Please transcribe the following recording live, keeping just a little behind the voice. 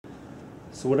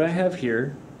So what I have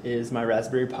here is my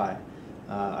Raspberry Pi.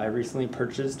 I recently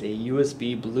purchased a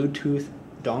USB Bluetooth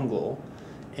dongle,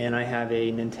 and I have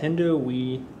a Nintendo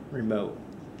Wii remote.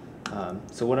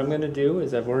 So what I'm going to do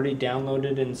is I've already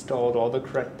downloaded and installed all the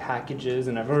correct packages,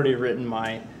 and I've already written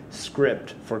my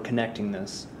script for connecting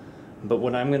this. But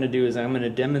what I'm going to do is I'm going to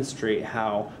demonstrate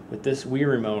how with this Wii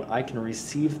remote I can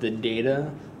receive the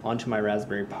data onto my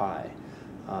Raspberry Pi.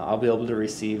 I'll be able to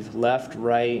receive left,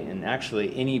 right, and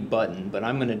actually any button, but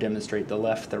I'm going to demonstrate the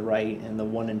left, the right, and the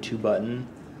 1 and 2 button.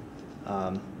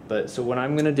 So what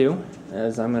I'm going to do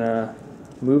is I'm going to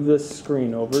move this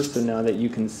screen over so now that you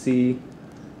can see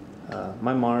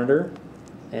my monitor,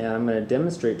 and I'm going to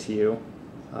demonstrate to you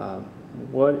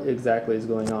what exactly is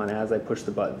going on as I push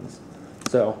the buttons.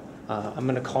 So I'm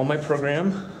going to call my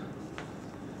program,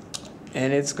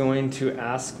 and it's going to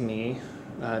ask me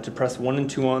to press 1 and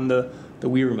 2 on the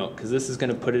Wii remote, because this is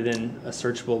going to put it in a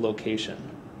searchable location.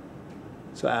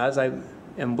 So as I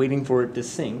am waiting for it to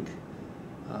sync,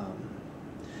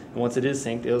 and once it is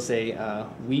synced, it'll say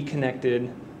Wii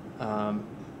connected, and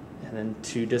then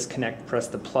to disconnect, press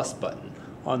the plus button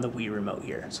on the Wii remote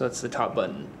here. So that's the top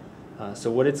button. So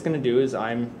what it's going to do is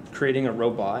I'm creating a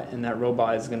robot, and that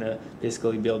robot is going to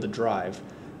basically be able to drive.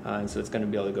 And so it's going to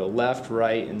be able to go left,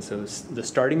 right, and so the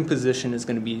starting position is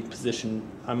going to be position,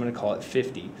 I'm going to call it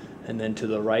 50. And then to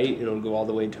the right, it'll go all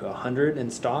the way to 100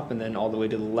 and stop, and then all the way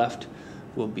to the left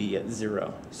will be at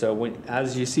 0. So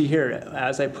as you see here,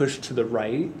 as I push to the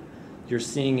right, you're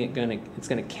seeing it's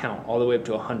going to count all the way up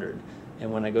to 100.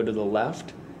 And when I go to the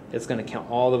left, it's going to count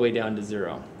all the way down to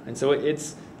 0. And so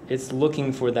it's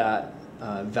looking for that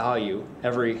value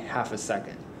every half a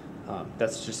second.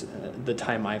 That's just the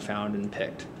time I found and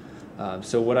picked.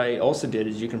 So what I also did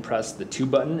is you can press the 2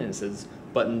 button, and it says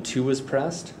button 2 was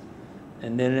pressed.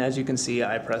 And then as you can see,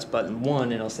 I press button 1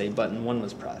 and it'll say button 1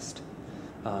 was pressed.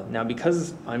 Now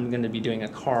because I'm going to be doing a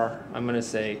car, I'm going to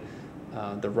say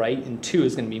the right, and 2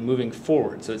 is going to be moving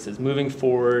forward. So it says moving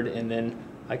forward, and then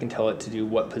I can tell it to do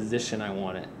what position I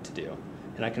want it to do.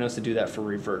 And I can also do that for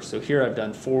reverse. So here I've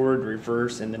done forward,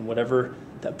 reverse, and then whatever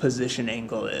that position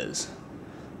angle is,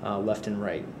 left and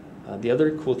right. The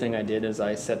other cool thing I did is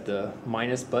I set the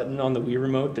minus button on the Wii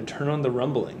remote to turn on the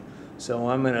rumbling. So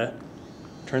I'm going to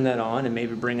turn that on and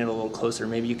maybe bring it a little closer.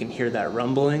 Maybe you can hear that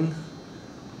rumbling,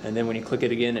 and then when you click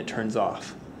it again, it turns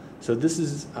off. So this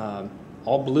is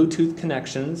all Bluetooth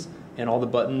connections, and all the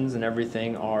buttons and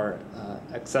everything are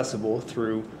accessible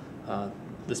through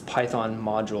this Python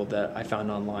module that I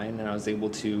found online, and I was able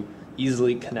to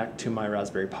easily connect to my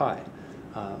Raspberry Pi.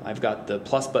 I've got the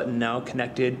plus button now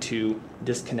connected to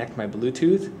disconnect my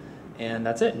Bluetooth, and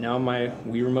that's it. Now my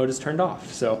Wii remote is turned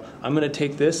off. So I'm going to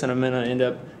take this and I'm going to end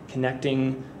up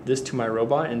connecting this to my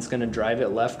robot, and it's going to drive it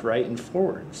left, right, and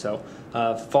forward. So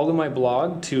follow my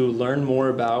blog to learn more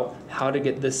about how to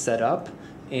get this set up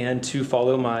and to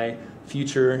follow my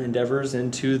future endeavors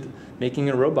into making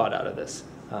a robot out of this.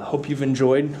 Hope you've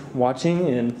enjoyed watching,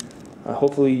 and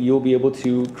hopefully you'll be able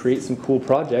to create some cool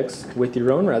projects with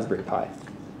your own Raspberry Pi.